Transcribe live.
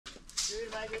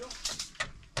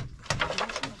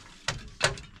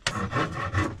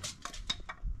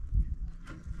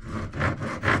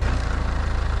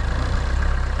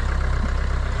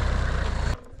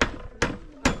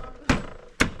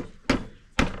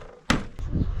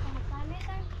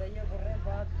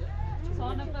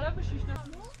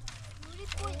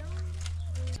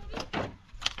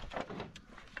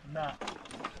نه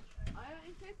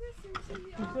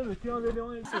تو بتیان دلی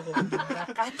اون ایسه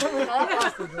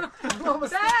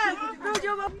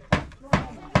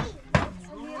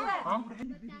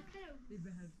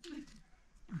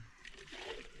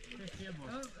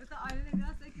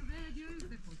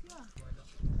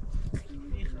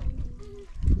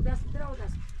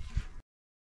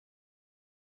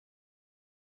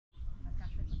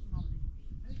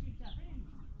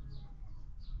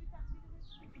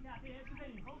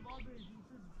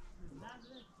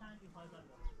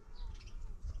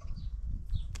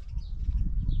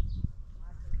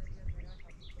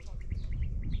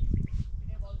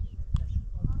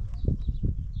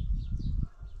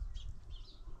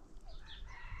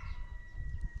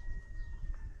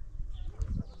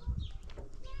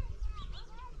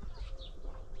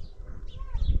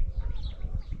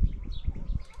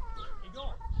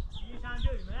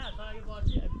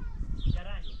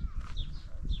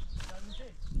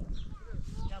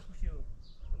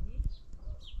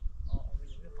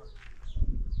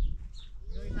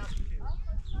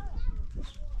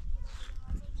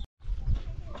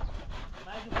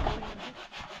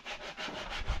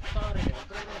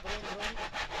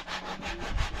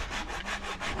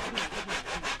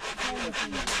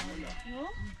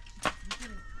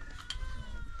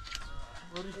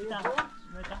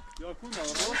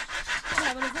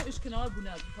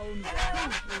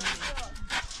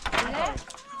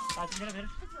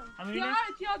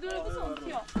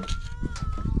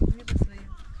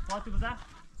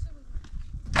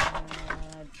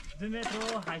دو متر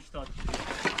و 80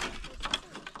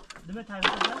 دو متر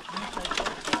 80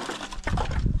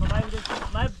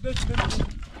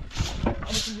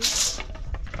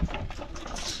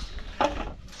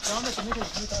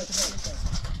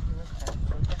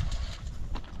 ما بس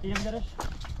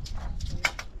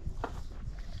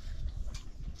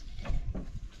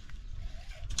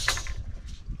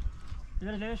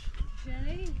ليش؟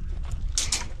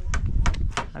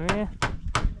 همین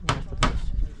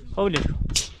قولش کن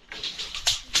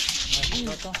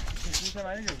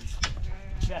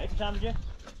بیا ایک چند بجه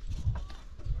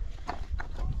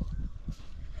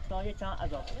تا یک چند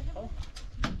عذاب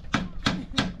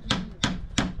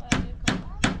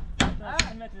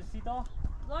متر 30 تا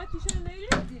زای تیشه نیری؟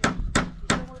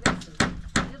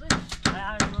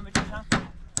 همین جمعه بکشم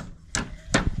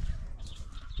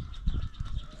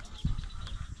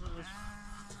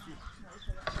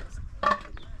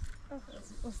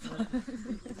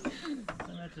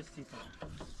متر 30 تا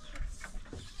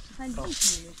Sen de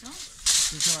içmiyorsun ha?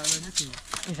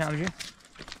 این چند بجه؟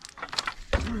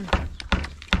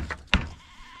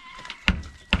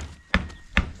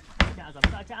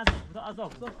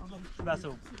 عذاب بس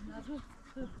او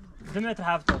 2 متر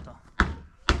 70 تا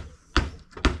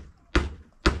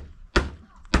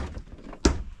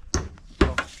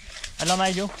الان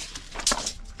مایجو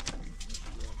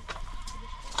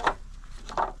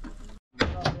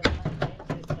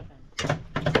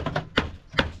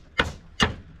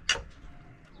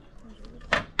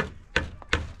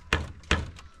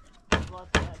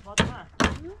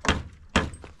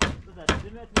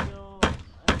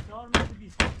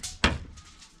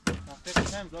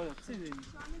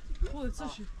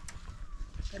خودت چی؟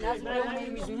 از برای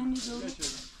میزونه میزونه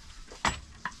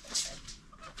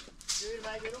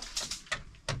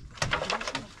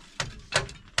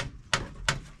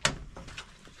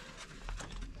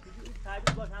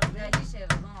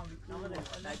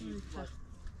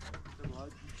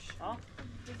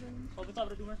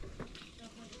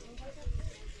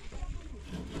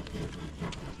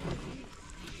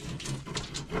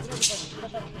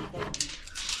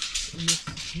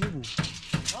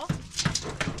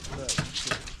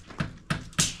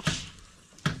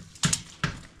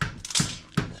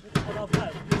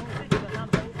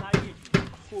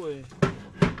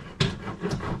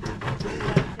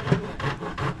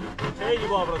خیلی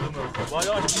بابرا دومه باید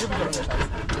آشتیه بگرم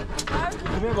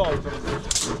دومه بابرا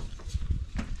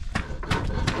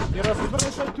یه راست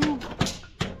برشن تو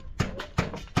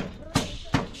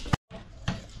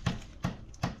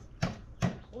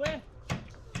خوبه؟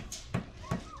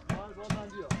 باز من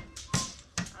بیا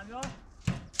امیا؟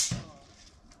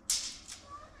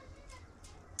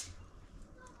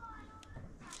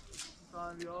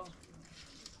 بیا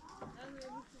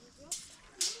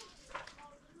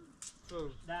دمت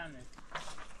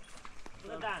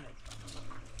برو دمت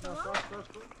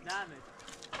دمت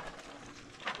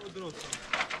درست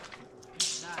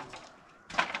دمت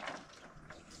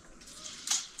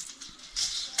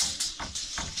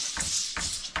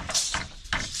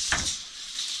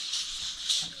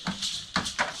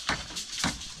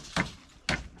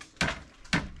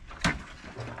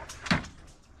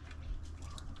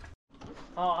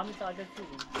همین ساعت چی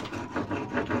بود؟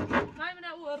 همین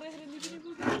او رهره می‌بینی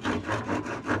بود.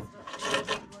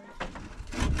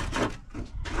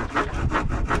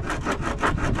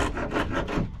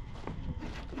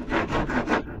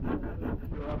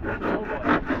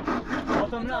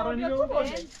 آتام نه آرانی رو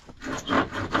باشه.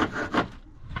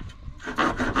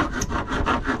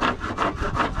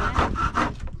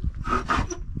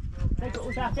 نه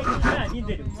اون تحته که نه این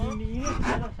داریم. این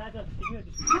الان ساعت است دیگه.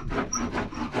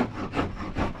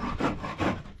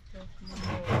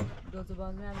 دو تا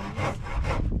باز می‌رم.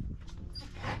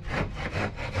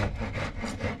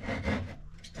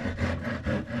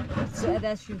 شاید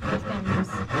از شوخی کنیم.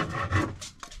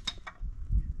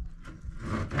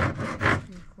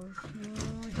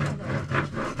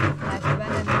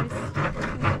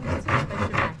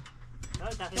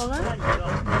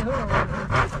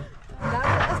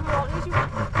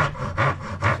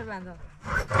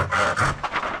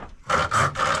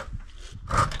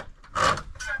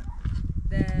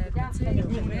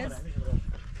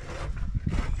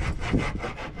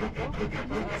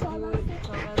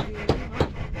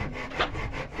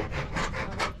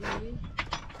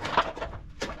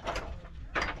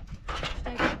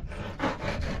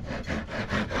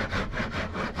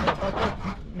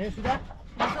 نشده؟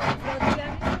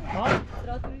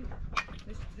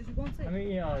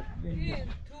 همین این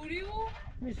توری و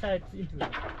میشه این تو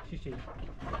شیشه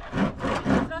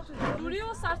توری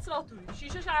و سرسرا توری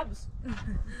شیشه عبوس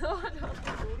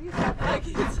توری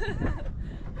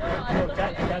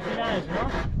جدی نه از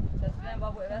ما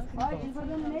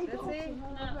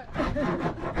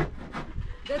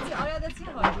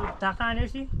تخته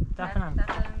نوشتی؟ تخته نم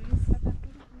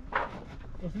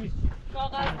اسمش چی؟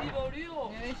 کاغذ دیواری و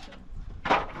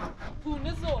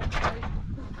پونه زور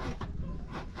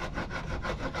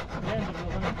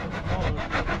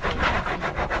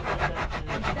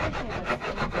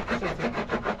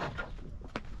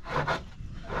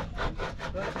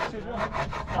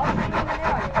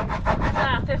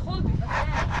نه تخودی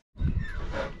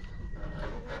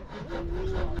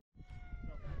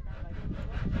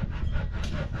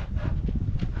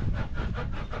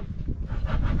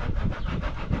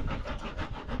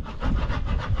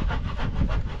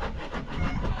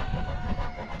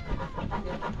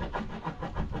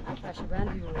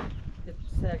بندی و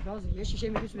سرکلاز یه شیشه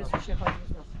می‌ریز به شیشه خالی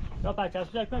یا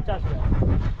چسبیده کن چسبیده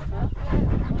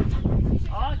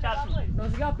آه چسبیده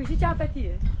روزگاه پیشی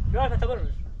چپتیه یا البته برو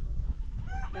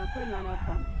نه کنی من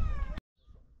آفام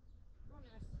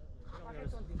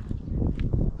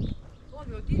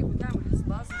تو دیگه بودم بود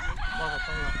باز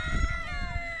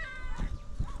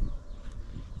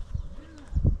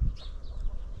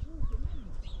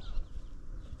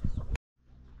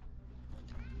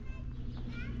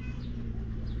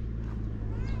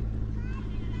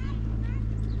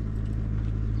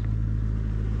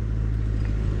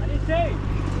Say.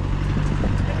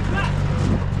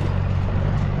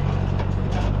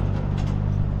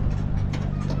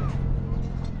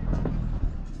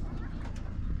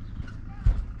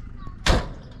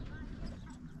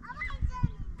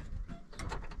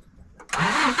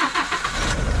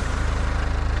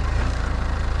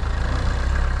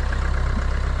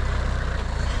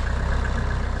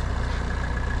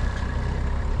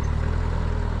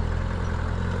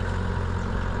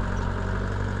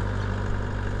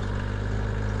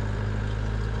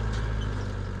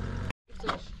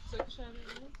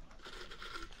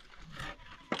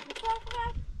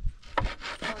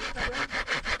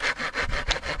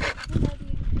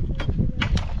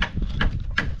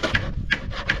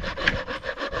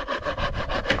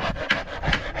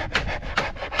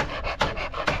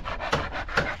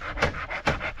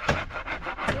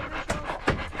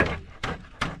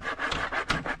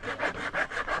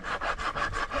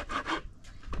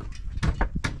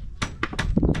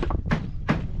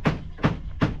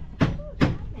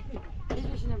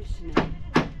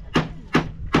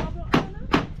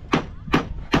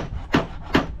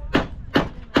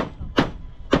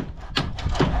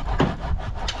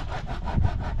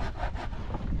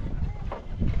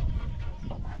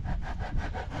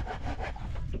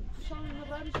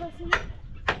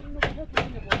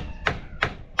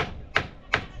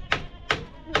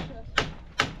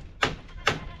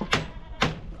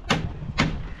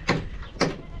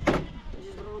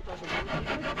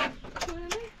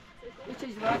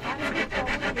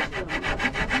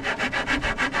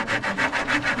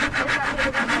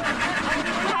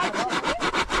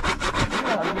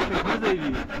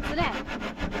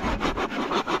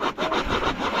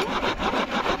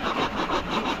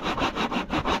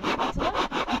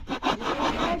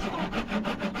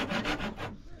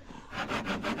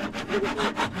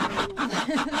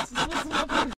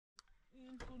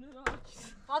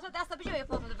 Foto desta bicho e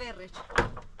foto de verre.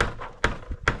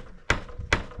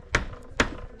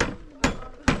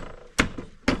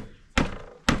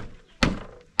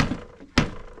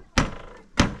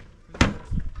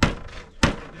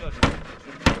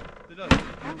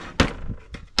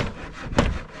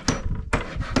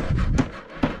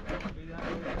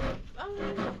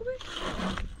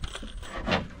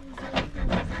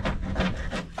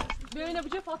 Bia yine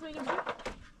bıcı, Fatma yine bıcı.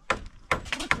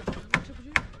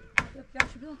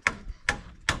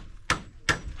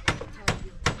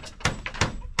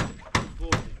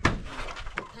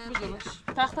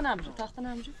 Taxta nəmcə, taxta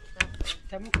nəmcə.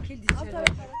 Tamam kildi içeri.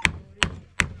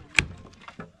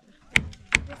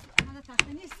 Hadi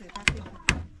tahta neyse tahta.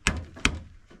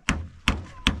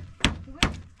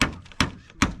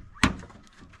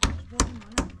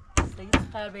 Seyit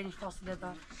خیر بینش فاصله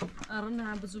دار. Arın nə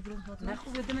bıcı burun Fatma. نه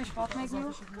خوب دمش فاطمه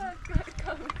گیو.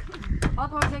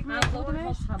 فاطمه تکمه خوب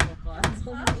دمش.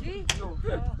 چی؟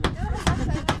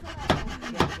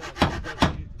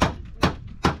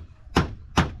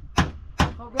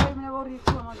 خب بیایم نواری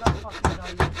تو ما دار فاطمه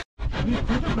داری.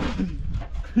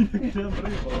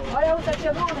 آیا اون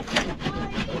سکشون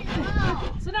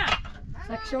Sına.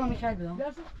 سکشون میخواد بدم.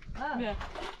 Bia.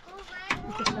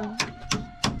 سکشون.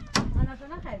 انا تو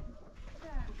نخیر.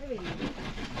 ببینید.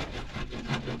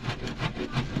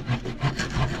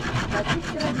 بعدش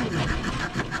چرا میری؟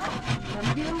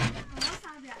 نمیگیرم.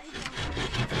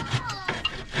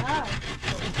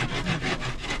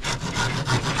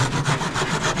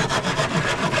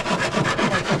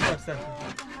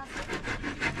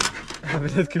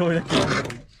 بدأت كيلو ياكل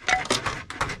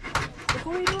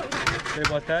Koy رو. في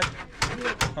باتات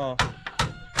اه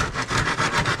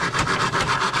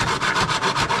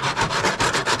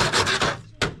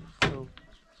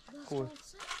قوي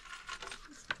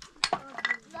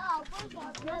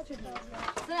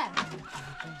سلام.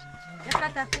 يا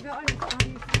قطع في بقول.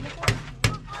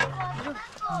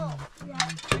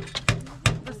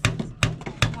 بس.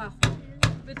 واخو.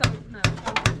 Bita. Nə?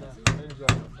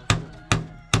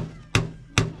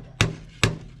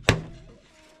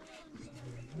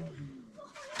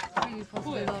 İyi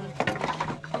fasulye doğru.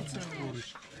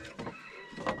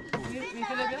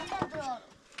 Mikele bia.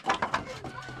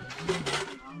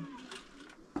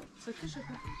 Sakın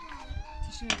şaka.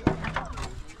 Teşekkür ederim.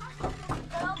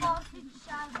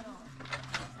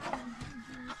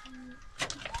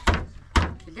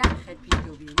 بدي اخذ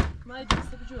فيديو بيه. ما يجي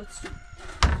بجوت.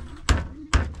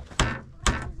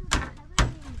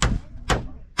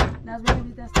 لازم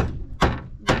يبي دست.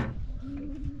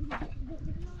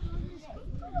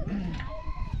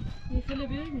 Mikele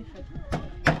bia, Mikele.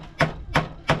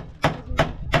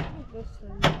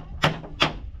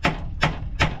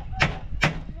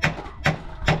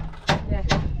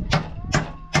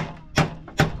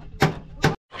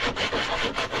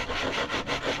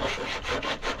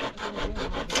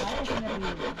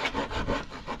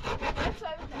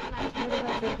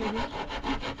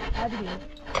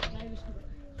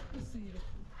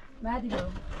 ما ادري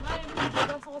ما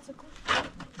يجي صوتكم.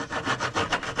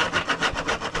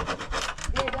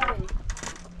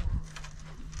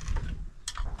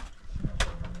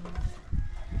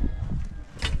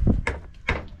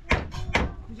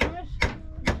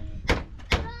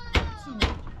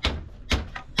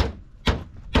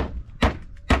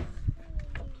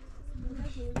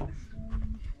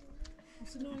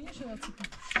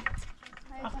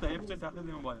 أخطأ يبدأ تعطي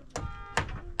الموبايل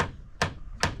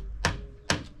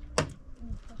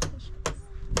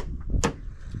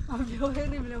Abi o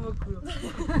elimle bakıyor.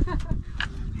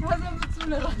 Bazen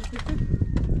bütün herhalde.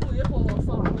 Bu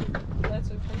yapamazsam.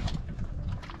 Gerçekten.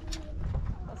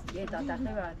 Ye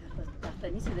tahta var. Tahta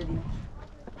neyse dedim.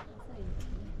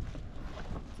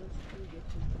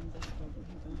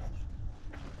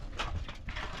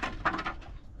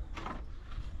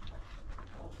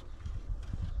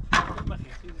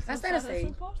 Hasta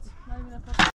sei.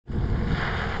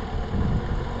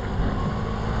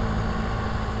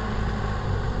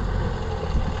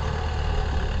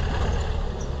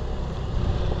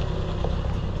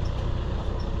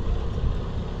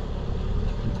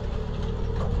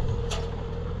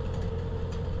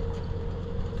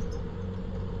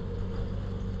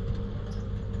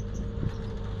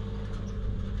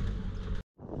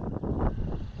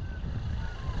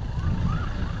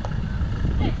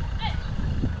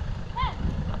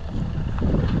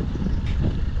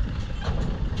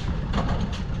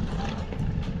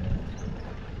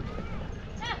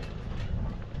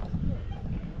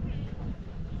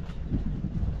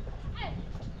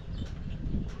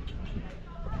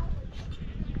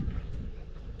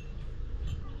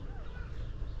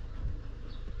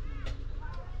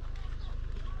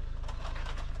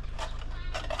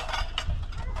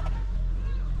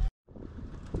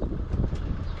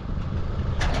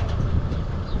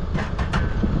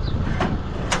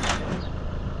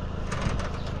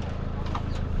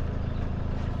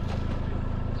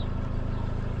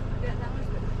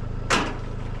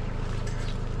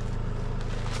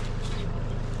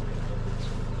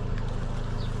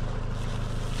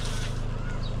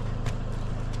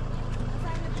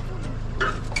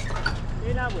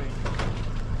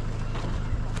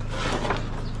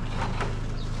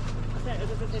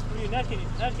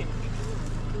 که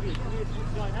توری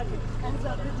جای هر از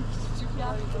زبر دیگه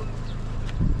چیکار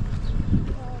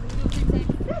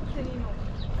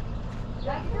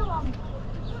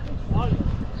حال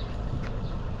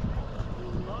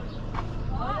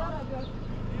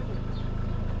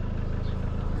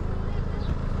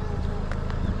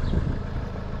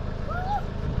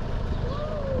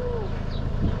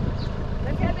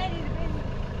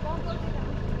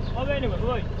بینه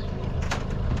بای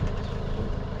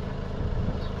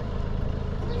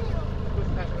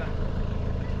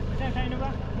sen اینو با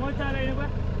مولتار اینو با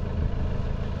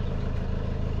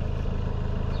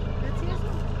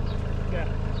Ja.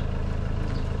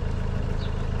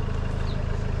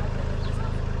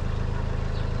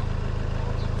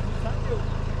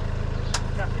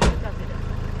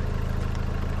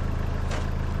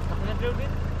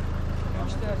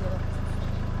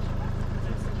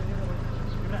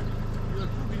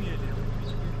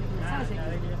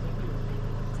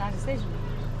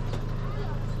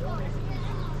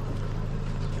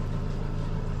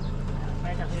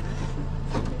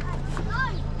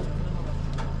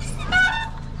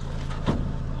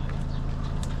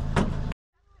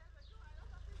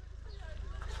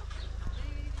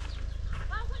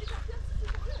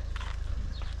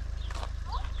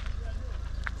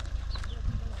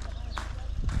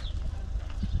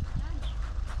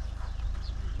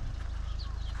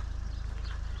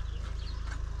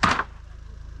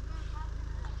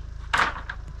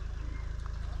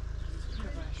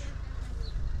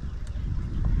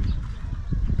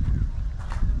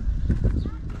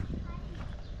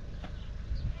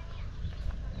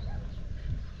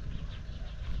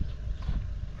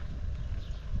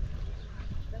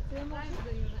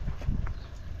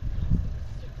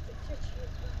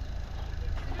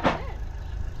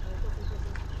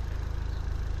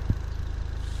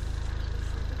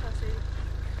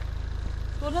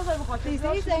 نظر بخواد تیزی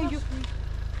اینجا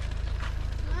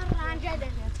من رنجه ده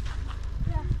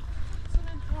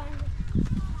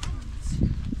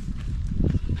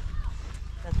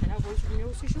دستنا گوش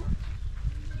میوسیشو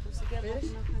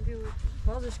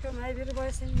بازش که من بیری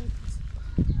باید سنیم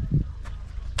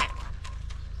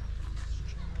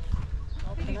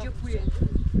اینجا کویه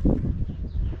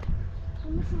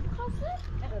Konuşur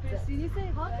kalsın. سینی سه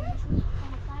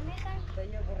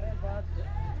Sen بره بعد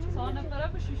چهار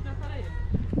نفره به 6 نفره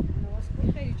نواز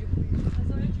کن خیلی جو کویه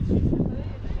مثلا 6 نفره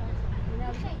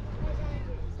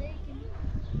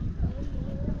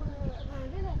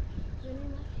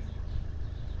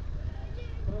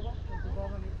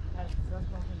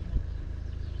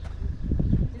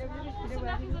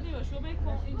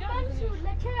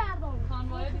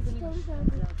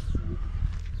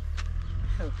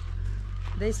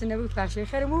دیست نبود پشه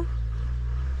خیرمو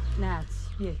نه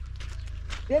بیه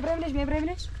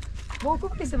ببرمش بوکو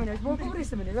بریسمنش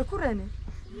و کورنه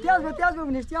تیاز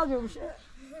ببینش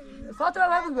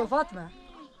فاطمه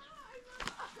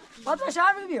فاطمه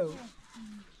شهر بیو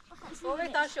اوه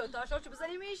تاشو چه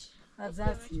بزنیمش از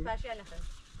زرسی پشه نخیر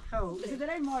خو بسی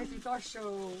داره مارتی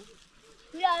تاشو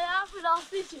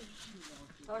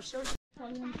باشه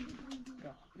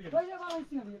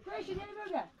بالانسیو بیو کوشی دیگه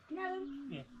بگه نه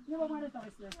یه با من تا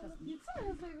استرس کسی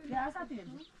یا اصلا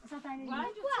تاینی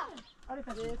آره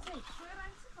تا دیگه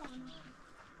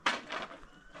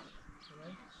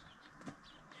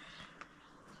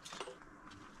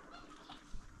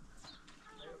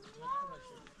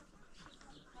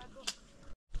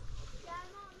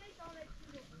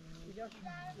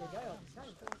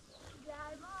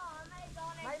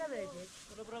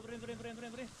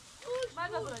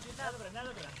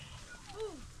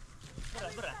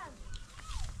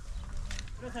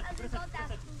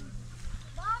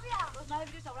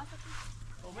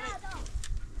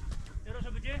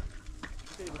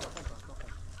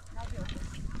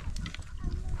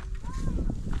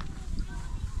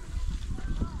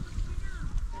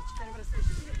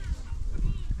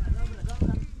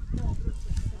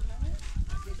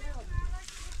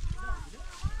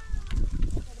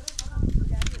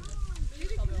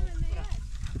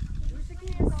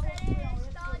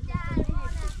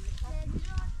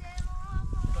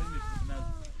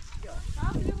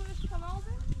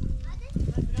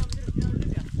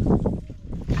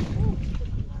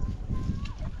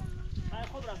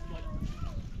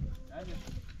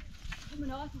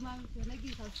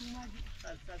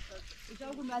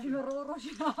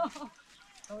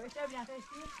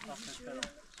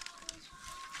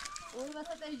اون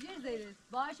وسط جیر زیره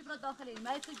باش برا داخلی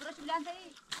ما تو براش بلند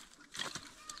ای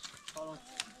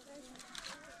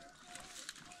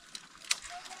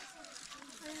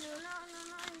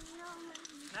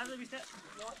نذار بیشتر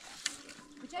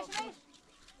بچشمش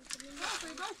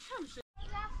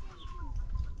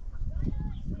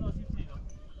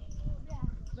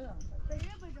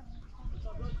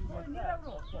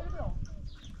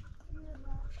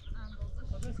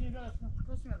arasına.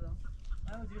 Koşmuyor da.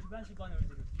 Ben diyor ben şey bana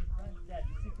öldürür. Ben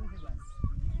derdim sıkıntı ben.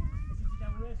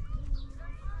 Sizden buraya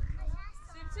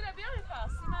Simçile bir mi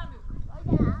pas? Sinan bir.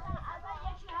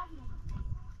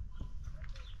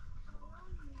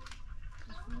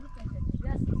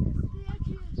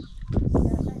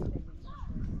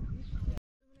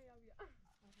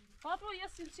 Fatma ya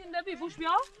simçinde bir boş bir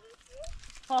al.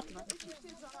 Fatma.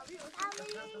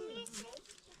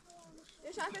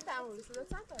 یه شرط تموری صدا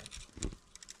چند تا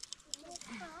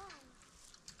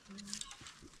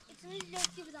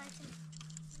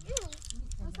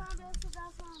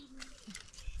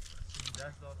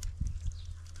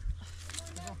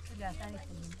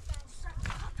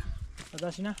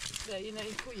داشتینا ده yine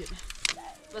این koyun.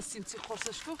 Ve simçi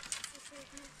korsaj ko.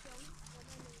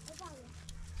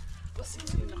 Ve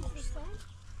simçi yine korsaj.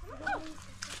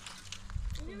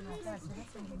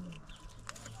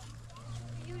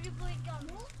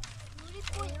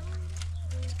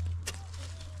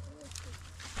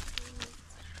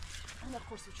 Ana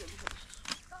korsaj çöldü.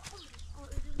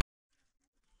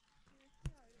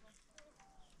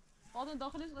 Adın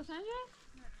daxiliz قشنگه؟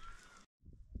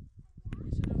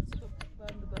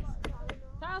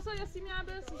 تا یا سیمی هم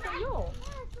برسیم یا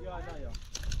یا نه یا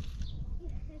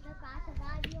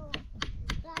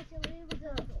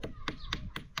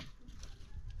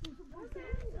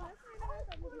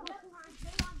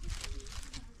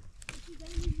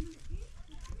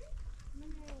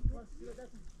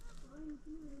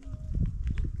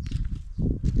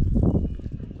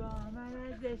با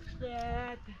من زشت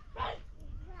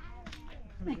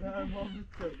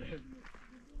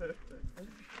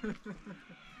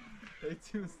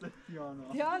Hejti usta Tiana.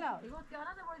 Tiana. Io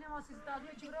Tiana ne vogliamo assistere,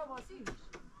 io ci provo sì.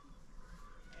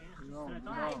 No,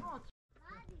 Dai, no. molto.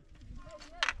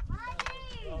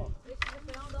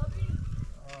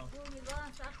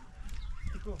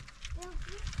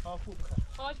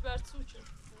 خاک بر توچه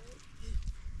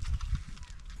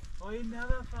آی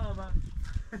نفهمم.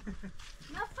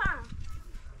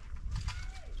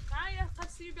 نه یه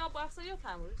تصویر بیا بحثا یا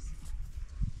تمریز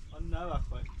آن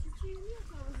نفهمم.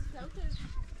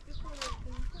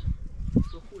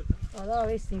 تو خوبه. حالا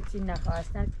ویسیم چی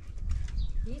نخواستن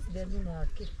هیچ بدون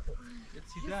که یه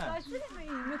چیزه.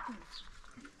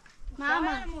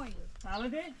 Mamma.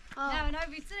 Ahmet'e? Ne,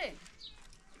 ne bitire?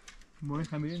 مای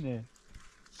خمیری نه.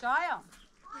 Şaya.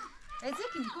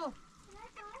 Ezeki Niko.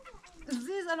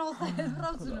 Zizan olsa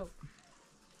razıno.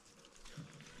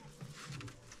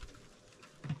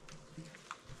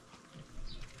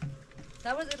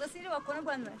 Sabır rasili bak konu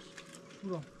banmış.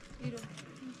 Bura. Yürü.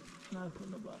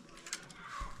 Nerede bak?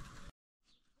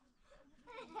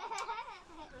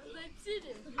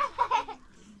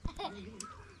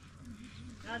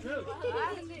 Ya dur.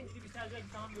 Bir tane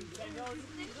tamam böyle. Ben ya.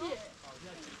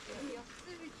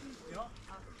 Ya.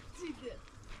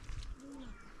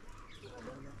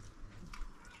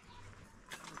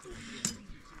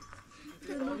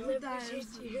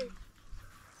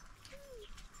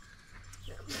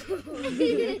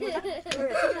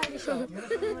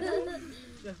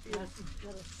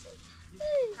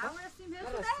 Tamam resim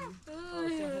yapsın.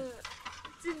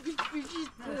 Çizgi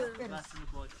pişti. Nasıl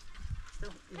bu?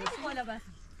 Ne böyle bas.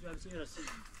 Ya bir şey yarasın.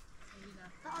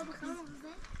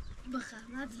 بخیر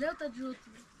نه دلت تجربه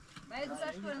Ben de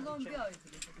saç koyun bir ay.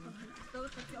 Doğru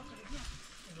taşı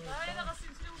نه یه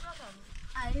قصیم چیه بود رفتم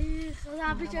ای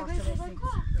خدا پیچه کنی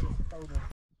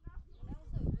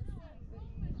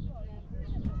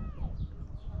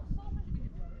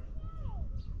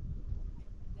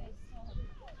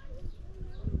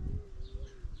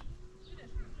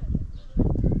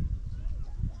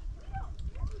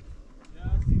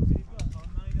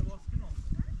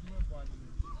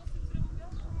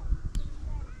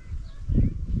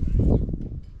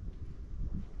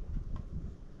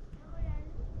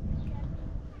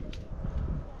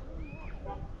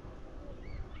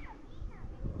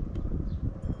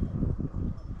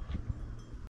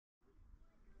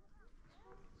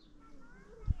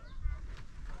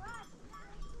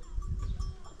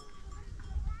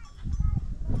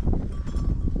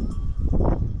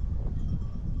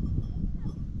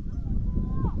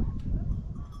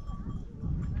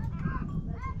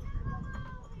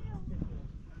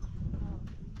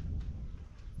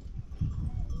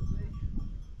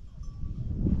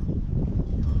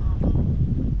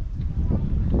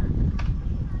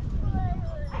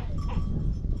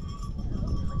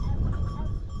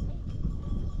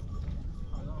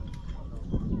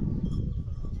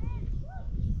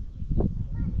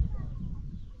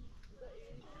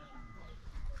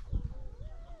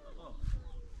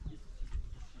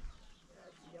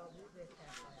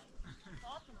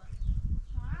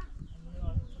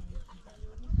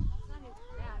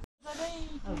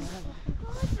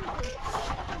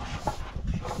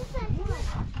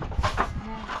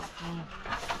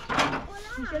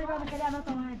شیشه رو برم خیلی اما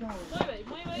تمام دو. موی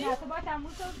نه تو باید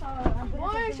تموم کن تا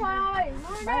موی شای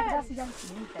موی بعد نه دستی جمع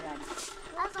کنی می‌تونی.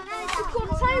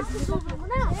 کنسای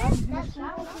سوزون نه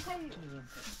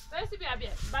برسی بیا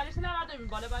بالش نورده می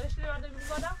بالا بالش نورده می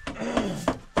بالا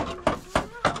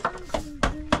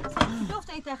شفت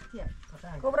این تختیه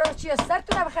کبرا چیه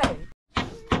سرتون بخیر.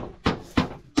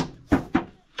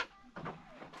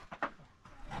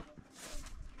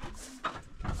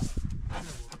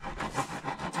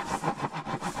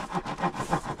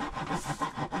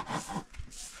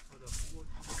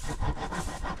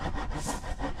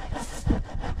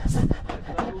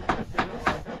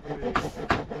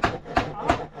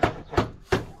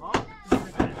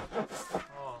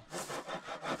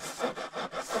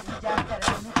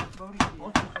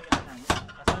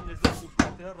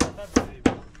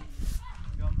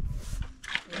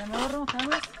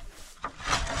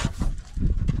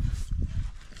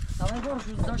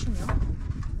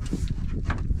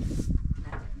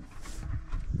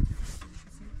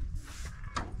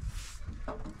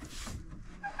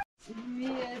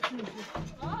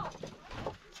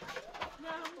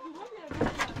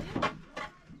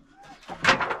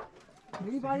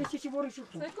 بعد چی برو شو.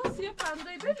 سکو سی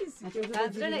پندای بریسی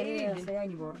پنجره نگیری.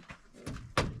 سیانی برو.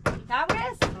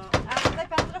 تمرس اصلا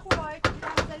پنجره خوبه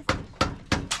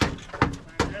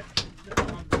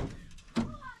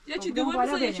یکی دوباره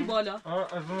بزن یکی بالا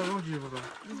از اون جیب برو.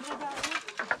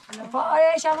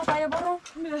 آیا شما پای برو.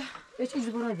 یه چیز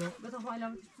برو دو. بذار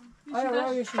فایلم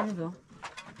آیا یه چیز دو.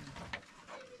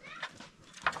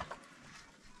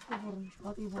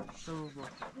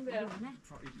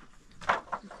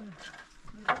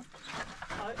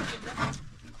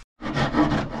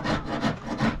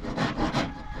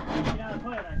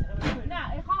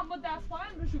 نه این خواهم با دست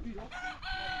پایم روشو بیرون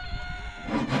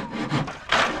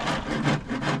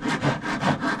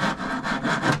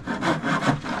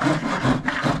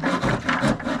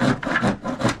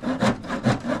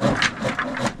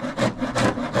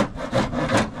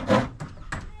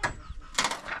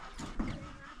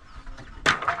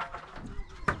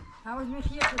حواظ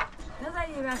میخیه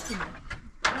نزنی راستی.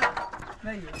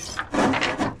 بله.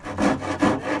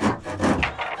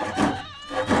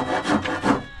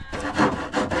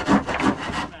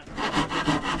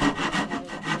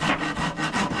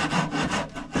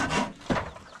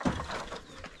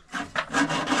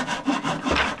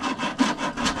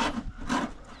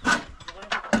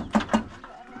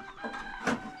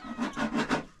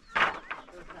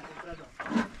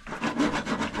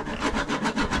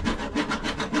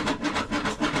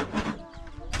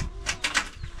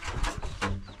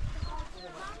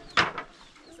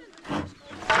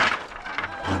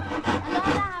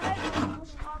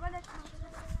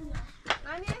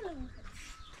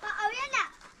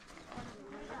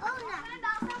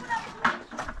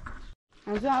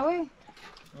 Azawe.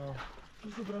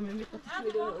 Itu berapa minit?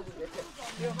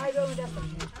 Yo, hai dong udah.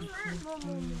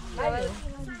 Hai.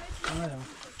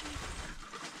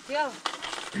 Yo.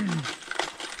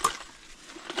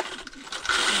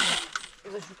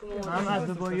 محمد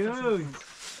بابایوی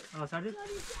آسادی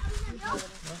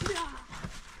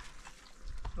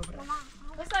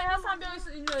بس این هستم بیا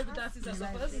اینو به دستی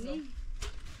زد بس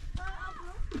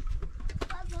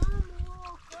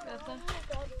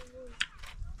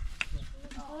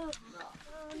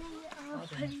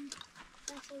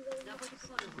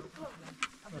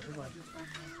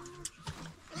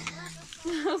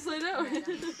Söyle öyle.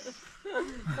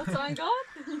 Sen gel.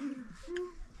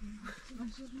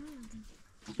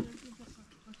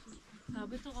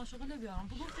 Abi to قاشقه بیارم.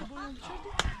 بگو که برام چردی.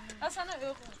 اصلا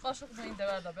قاشق با این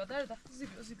دور دا بیاد درد. زیگ.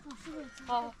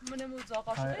 ها من موزا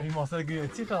قاشقه. این ماسه گیره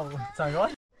چی تا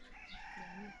سنگال؟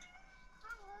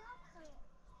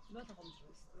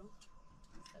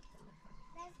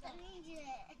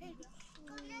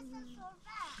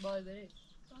 باید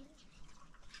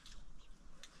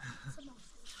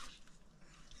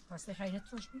Pasta خیرت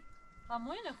روش بی؟ ها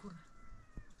مای نخور.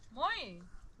 مای.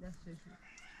 دستش.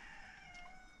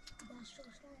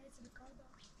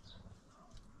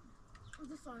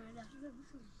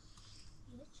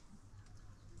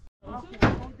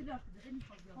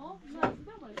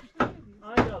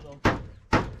 Haydi adam.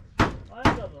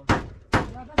 Haydi adam.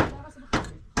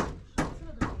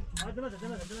 Hadi demedi.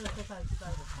 Haydi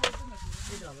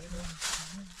adam.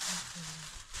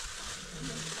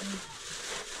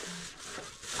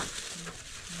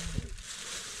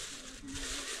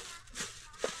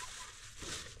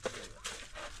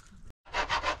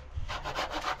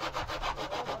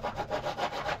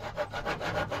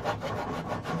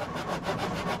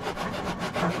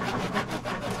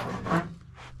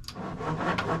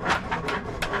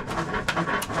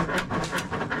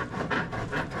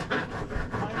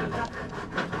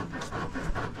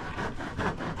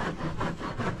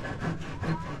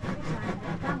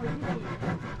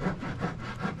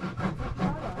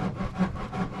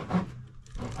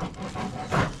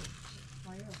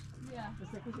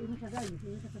 کش اینو کجا میشه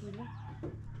اینو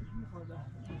کجا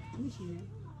میشه میشینه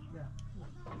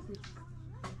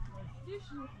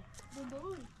Yeşil. Bomba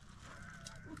var.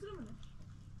 Oturur mu?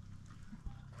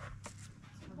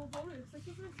 Bomba var. 8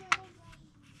 metre var.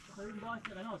 خیلی باعث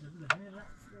قناعت شده همین را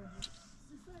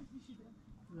Sistem kişide.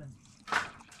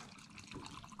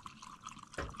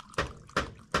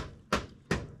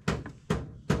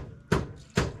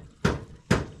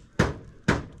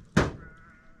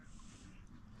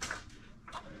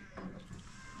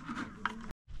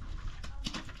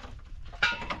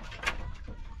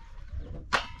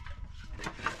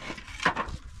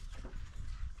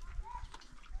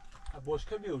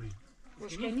 باشکه بیاری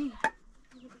مشکنی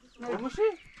نمیشه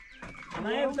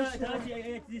نه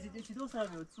تا چی دو سال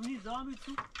بود سونی زامی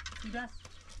تو سوداس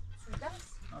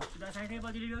سوداس هایی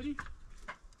باید بیاری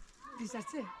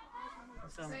دیسته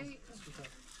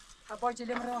با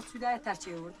جلیم را سوده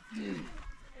ترچه بود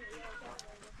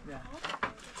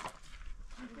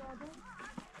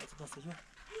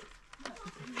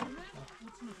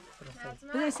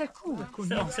بده سر کو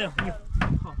سلام سر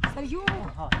یو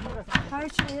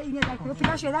هرچ اینه دکتر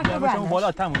پیلاش دکتر شما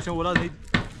بالا تموم شما بالا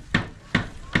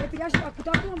پیلاش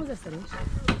کوتاه کنم بزسترش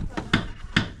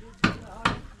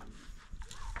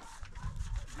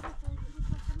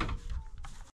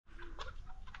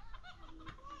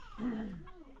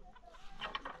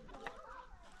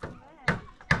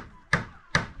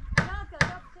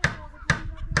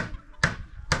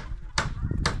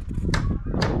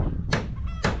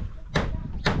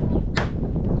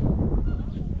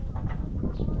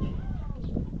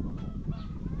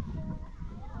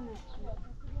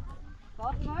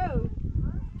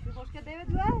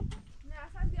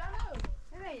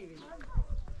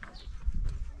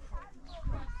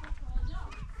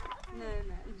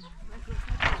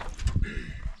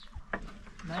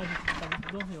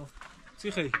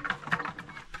چی خیلی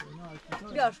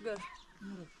بیار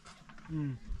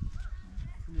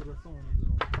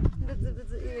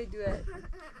بذار ایوی دوه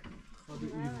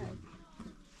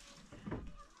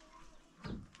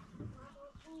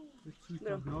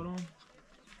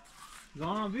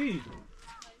زانم بی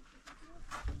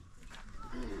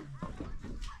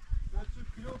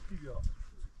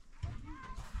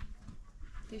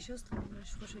دیشوست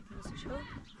همونش خوشه کنسی شو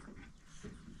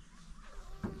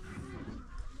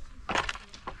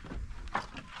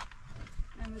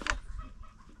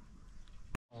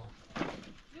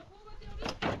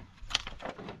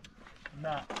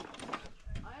نه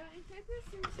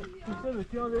چه به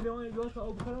تیان دلی آن ایگاه تا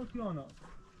آب خرم تیانا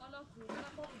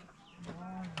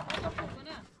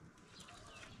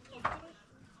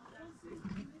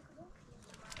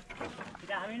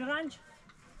دیگه همین رنج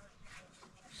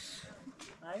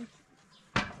نه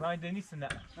رنده نیست نه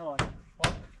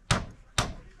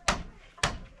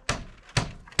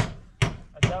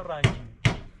در رنگی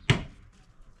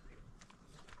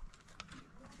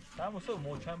تمام اصلا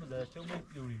موچن بذاره چه اون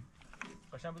بیوریم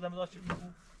قشنگ بزن بذار چی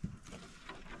بگو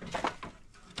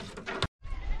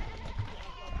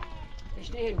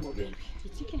تشنه ایرمو بیرم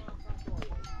چی که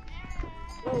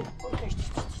او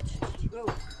تشتی او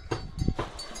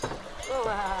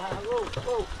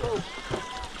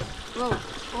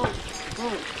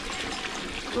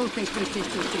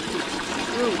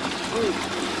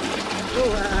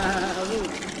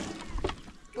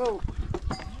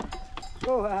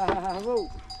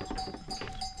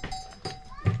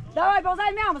давай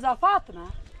بازای میام از فاطمه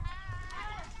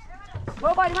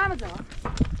بابا میام از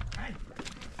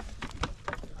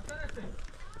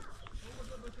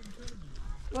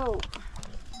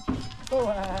او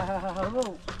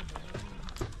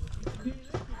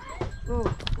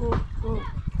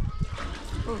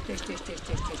تش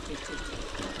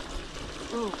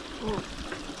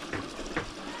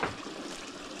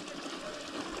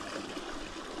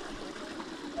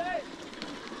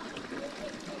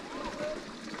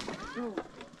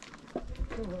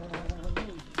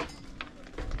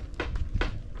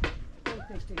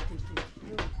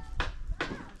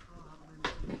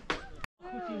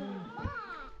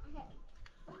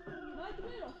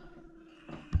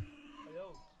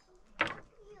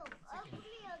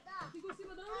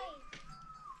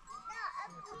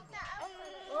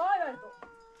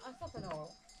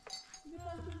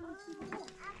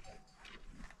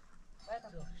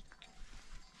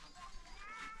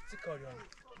چی کاری آن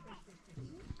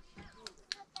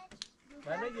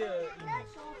من یه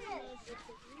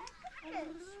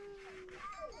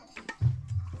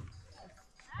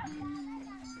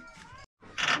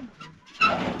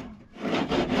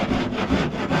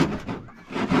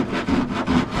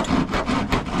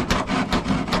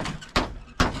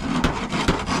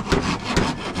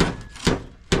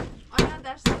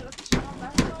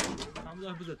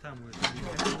بذار بذار تمومه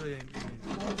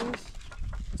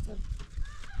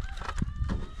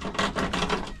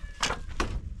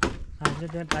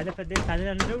هذا بعد فدي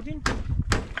هذا نروتين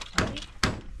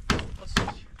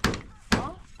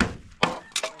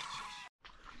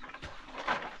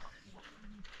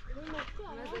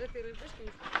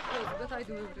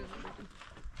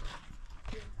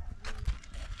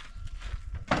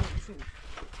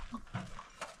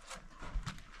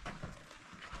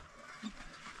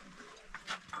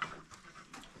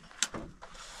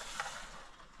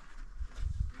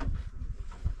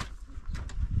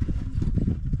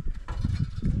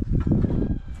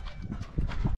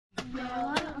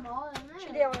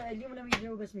اليوم لما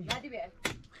يجيبوا بس مين هادي بقى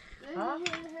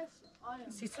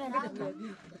سيترون بدت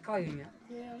كاين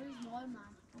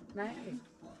ما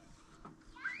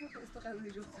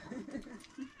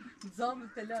نظام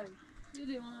التلاي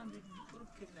يلي ما عندي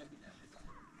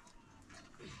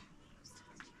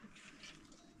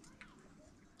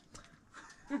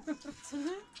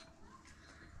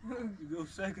يقول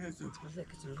ساكن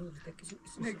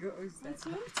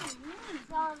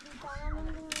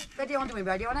بدي وانت من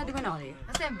بعدي وانا دمنا عليه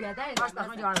هسه بيا بس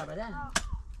تاخذ وانا بعدين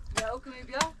يا اوكي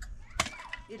بيا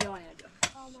يدوان يا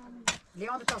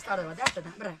اليوم تستعرض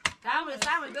بعدين برا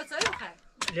تعمل بيت صيوخه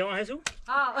اليوم هيسو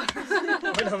اه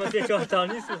ولا ما تيجي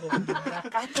تاني سو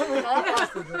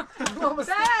بس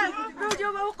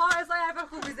بيجوا موقع صايع في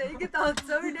الخبز زي قلت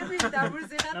تسوي نبي تعمل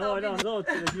زي لا لا ضغط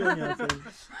اليوم يا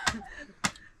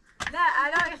لا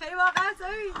انا خلي واقع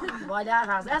اسوي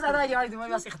ولا خلاص هذا يا ولدي ما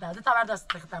يستخدم ده طبعا ده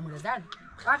استخدام ولا زين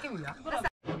خاكي ويا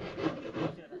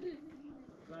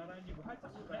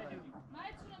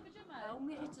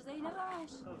امي هيك زي نراش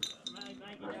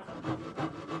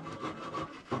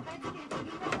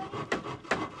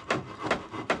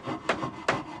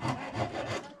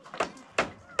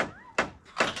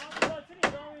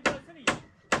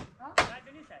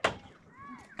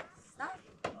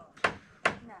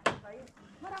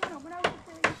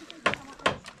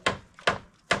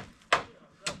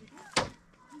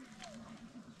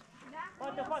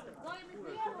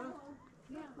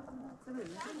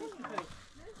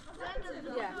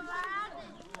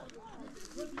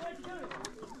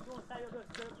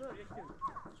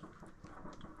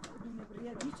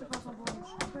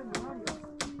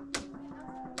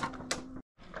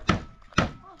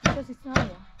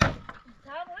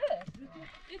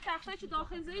این تختایی که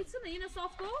داخل زیتونه اینو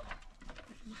صاف کن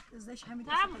ازش همین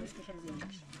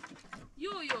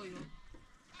یو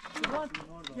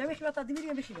يا بخي بطل دمير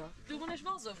يا بخي دوغونش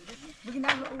مغزه بود بقي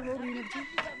نعمل اول وين بتجي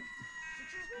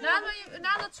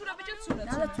نه صورة بجد صورة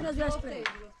لا تنزل زي شكل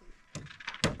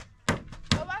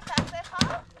بابا تحت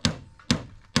خا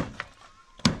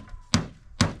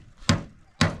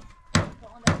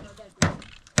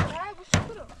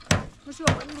مشو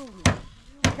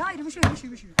داير مشو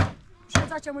مشو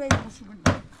تاچا مولاي مشو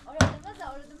بن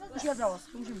مش يا زواس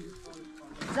مشو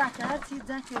ذاكر سي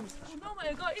ذاكر شنو ما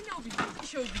يقال إنه بيجي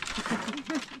شو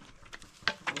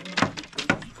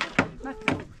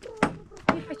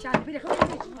يحكي بيري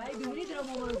هاي دوري ترى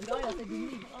مو ولا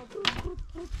تدوري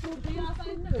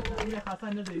يا حسن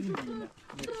نزل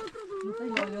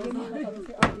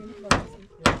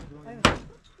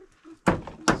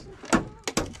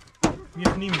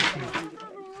ميخني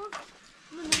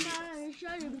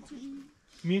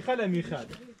ميخال ميخال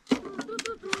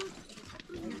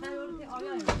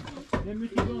يا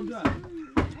ميخيلون ده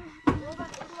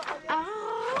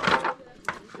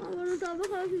انا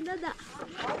طابخ في ددا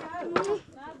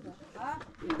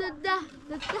ددا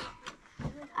ددا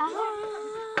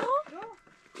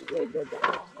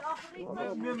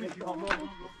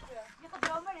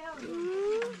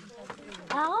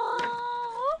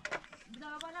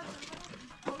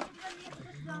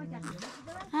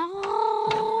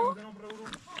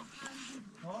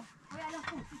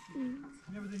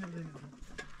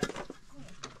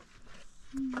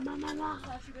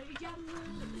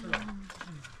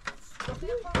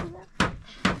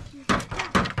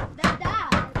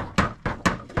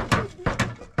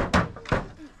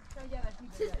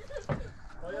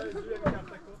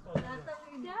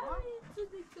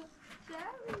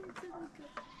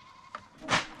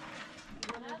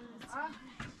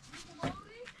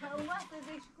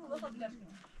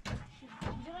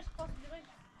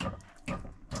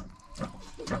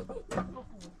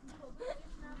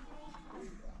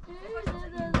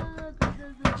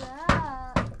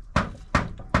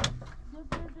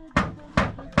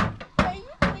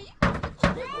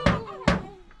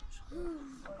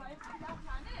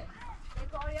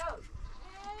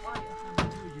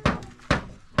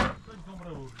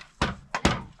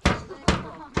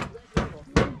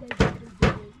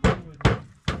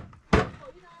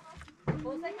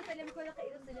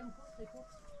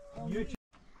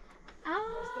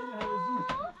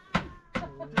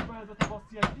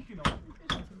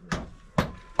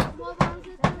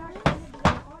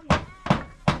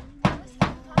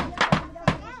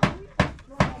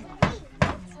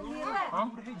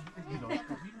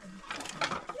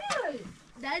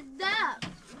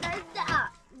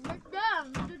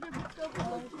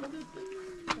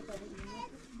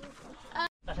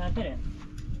قشنگ‌تره.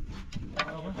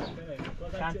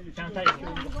 کمتر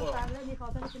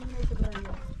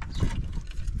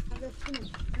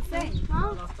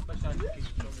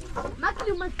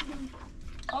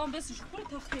بس شکر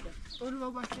تفکیره.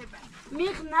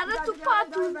 میخ نره تو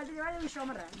پاتون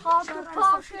خواب تو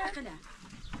پاشه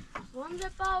وانده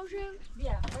پاشه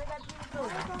بیا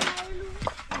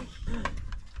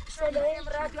سلام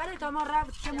رات ولی تمام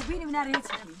رابط که مبینی من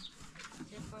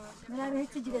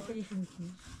هیچ جدید تریفی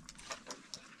میکنی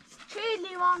چه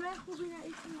لیوانه خوبی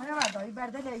نیستی آیا برداری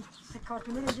برده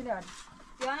کارتونه رجلی یا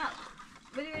نه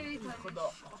بری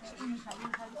خدا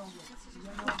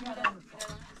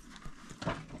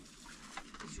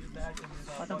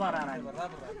خدا بارا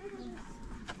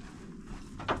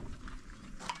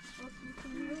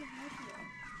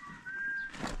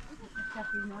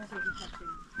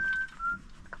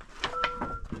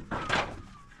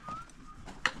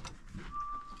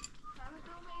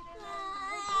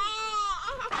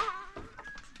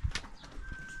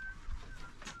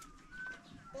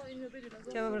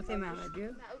چه برسه محمدی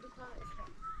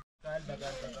بله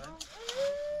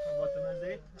طماطم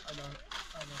زیت الان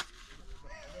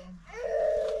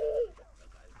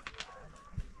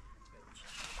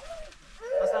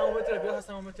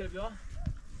حسن بیا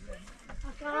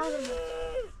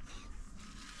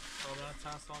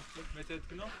چند سانتی متر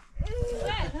کیلو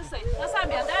حسن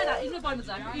بیا در اینو باید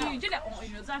بزن اینجا نه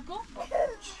اینو زن کن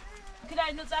که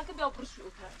اینو زن که بیا پرشو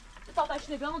کرد تا تاش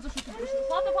نبیام اونجا شو پرشو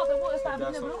فاطمه بو استابیل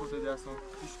نبرو دستان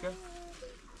پیش کرد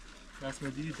دست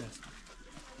مدیری دست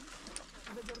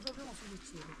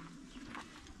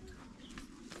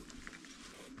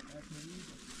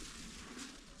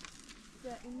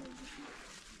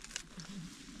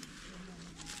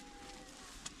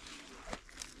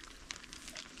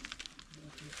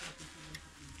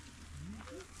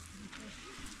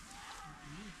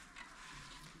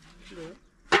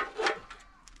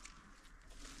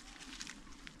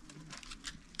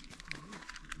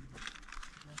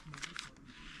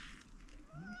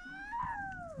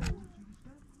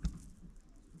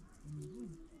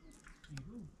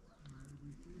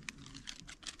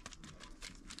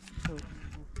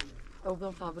او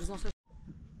dan Fabers dan zo.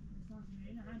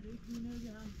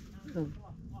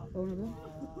 Oh,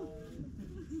 nee.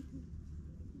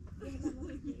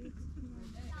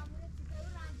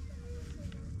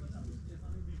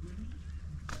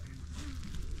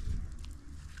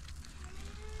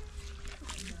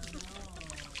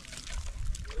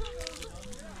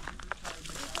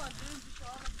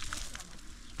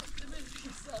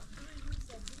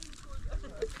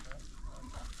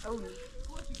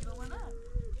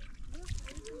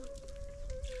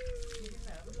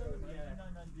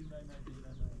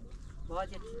 باید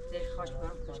یه خواهش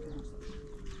برم کشک موسا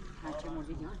هرچه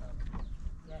موردی دیان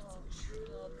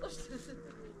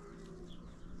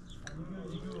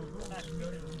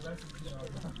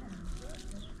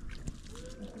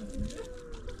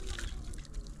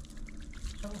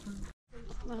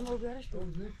من هم بیارش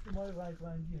برم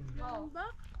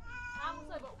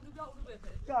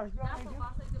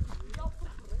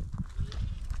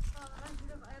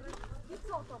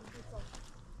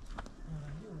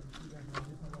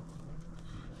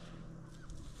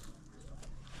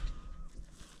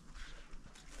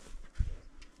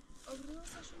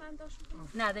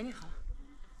نه ده میخوام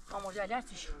آموزه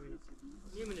علتش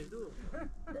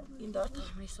این داره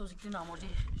تخمینی سوزی که ناموزه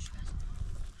خیلیش بست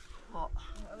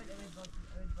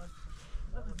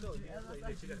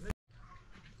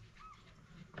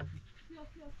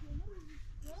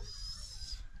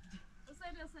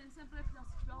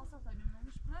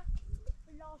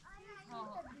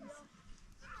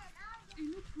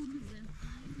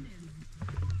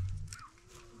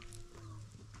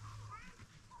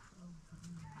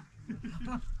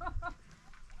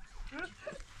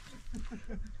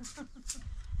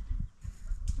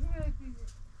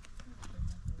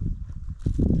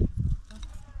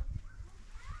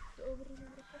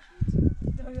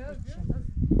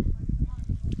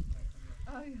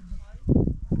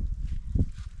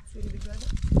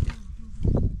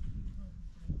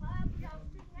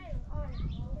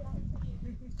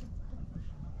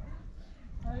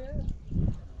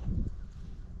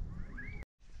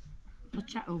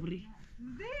چه اوبری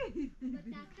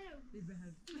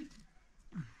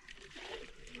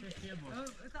یه بار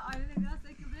تا آینه نگاه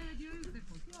سکه بره دیو میشه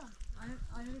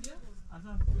آینه نگاه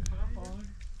اصلا فقط پاهاش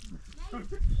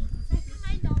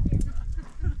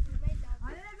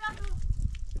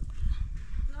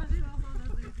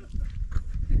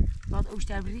بعد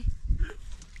اوشتر بری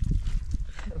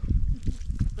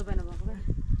تو بنا بابا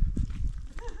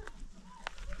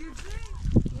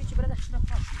یه چی برات شنا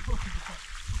پاس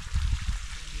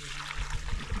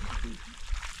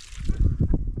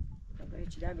بابا یه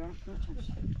چی در بیان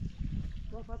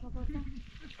بابا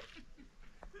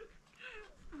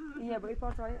یه بایی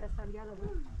پارتای استانگل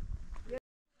رو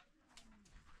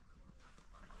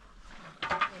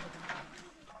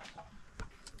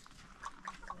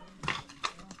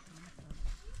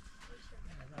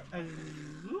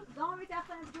دام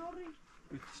میتاختن جوری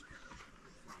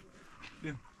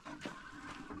بیم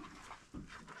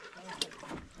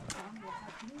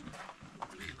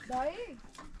دایی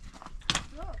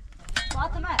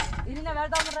فاطمه اینی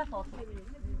نوردم رفت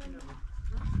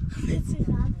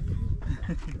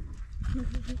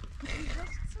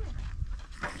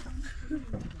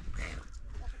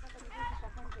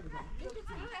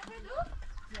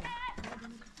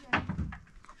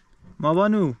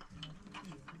مابانو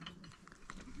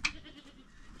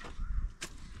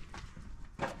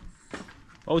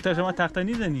او تا شما تخته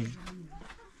نیزنی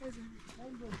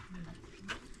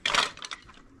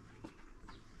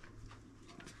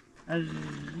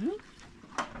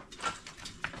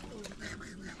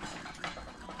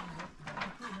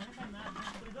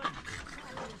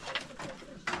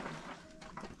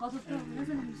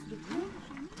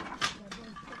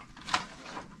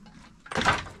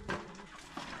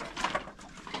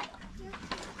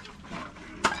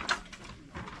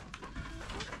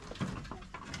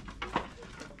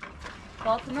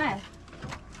فاطمه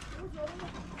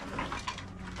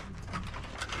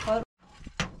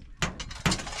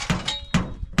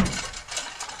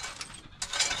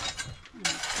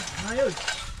نیوش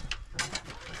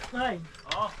نای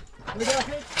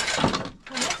بداخل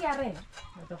خونه یاره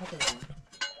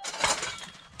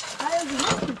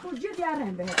کجا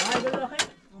دیاره به نای بداخل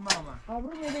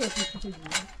آبرو میده یه چیزی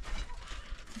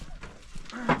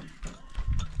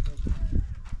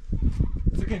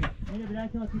سکنی اینو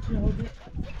بلند که ما تیچه هوده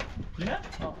نه؟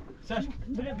 ساش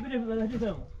بله بله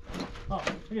تمام ها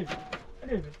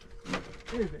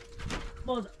بله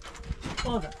باز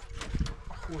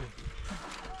خوبه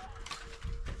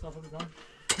صافه بزن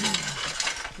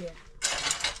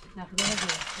نخدا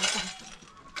هزار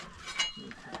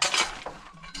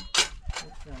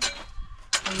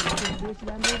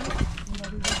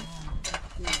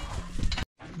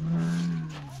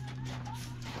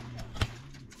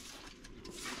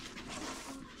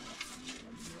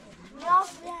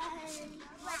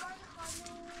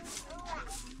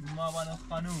مامان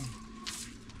خانوم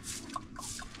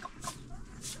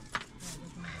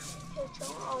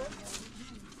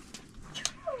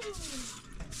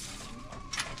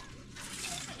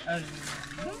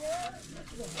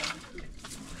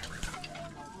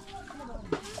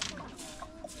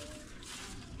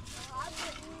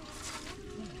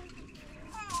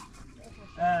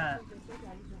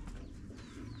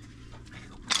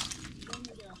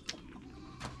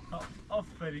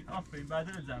آفرین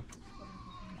بعد بزن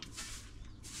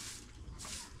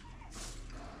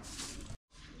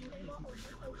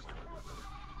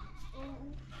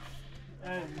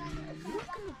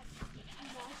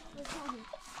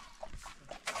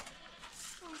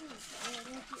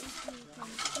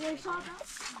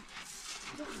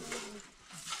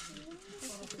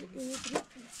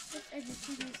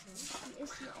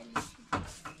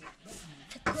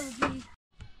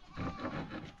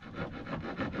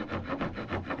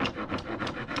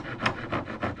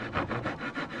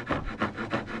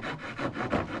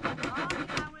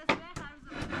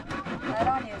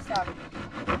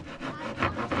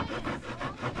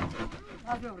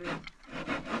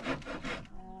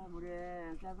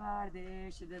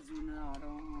شده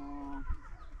زونارو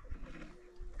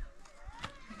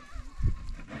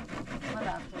ما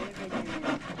رفتای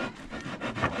بگیریم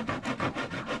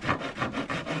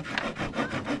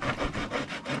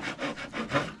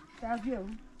درد بیاو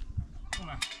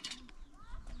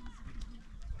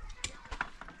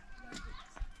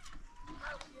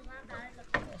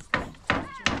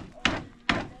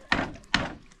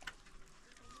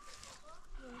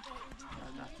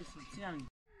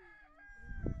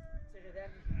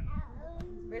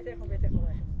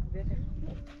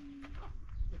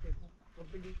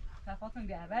Fatma bir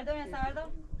ver de sen ver de.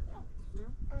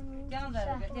 Gel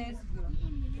ver de. Gel.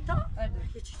 Tamam ver de.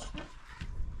 Geç.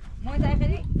 Moy da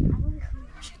khali.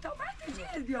 تا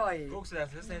بعد چیز بیایی بوکس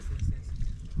درس سنس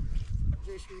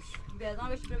Birazdan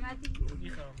 5 kilometre.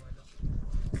 میخوام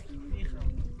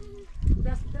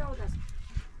دست بده و دست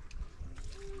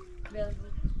بیا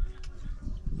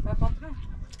با فاطمه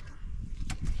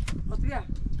بیا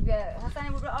بیا حسنی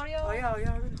برو آریا آیا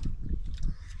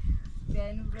بیا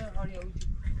اینو برو آریا وجود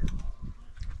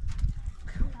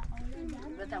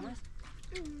بتماس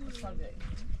اصلا بیا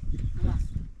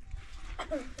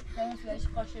این سویش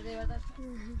قاشقه برداشت